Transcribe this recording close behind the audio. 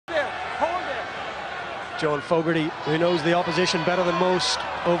Joel Fogarty, who knows the opposition better than most.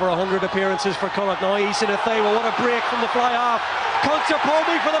 Over 100 appearances for Connacht now. Issa Nathaywa, what a break from the fly half.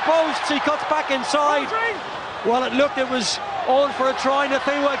 Contepomi for the posts. He cuts back inside. Well, it looked, it was on for a try.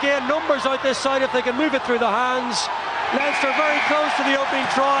 Nathaywa again, numbers out this side if they can move it through the hands. Leinster very close to the opening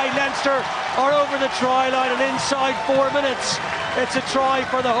try. Leinster are over the try line, and inside 4 minutes it's a try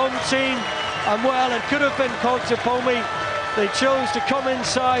for the home team. And well, it could have been Contepomi. They chose to come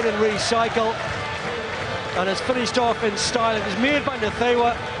inside and recycle, and it's finished off in style. It was made by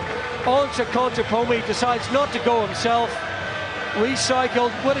Nathaywa. On to Contepomi, decides not to go himself.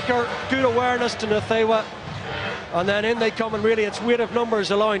 Recycled. Whitaker, good awareness to Nathaywa, and then in they come, and really it's weight of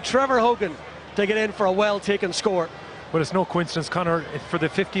numbers allowing Trevor Hogan to get in for a well-taken score. Well, it's no coincidence, Conor, for the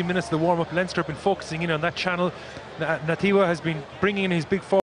 15 minutes of the warm-up, Leinster have been focusing in on that channel. Nathaywa has been bringing in his big forward.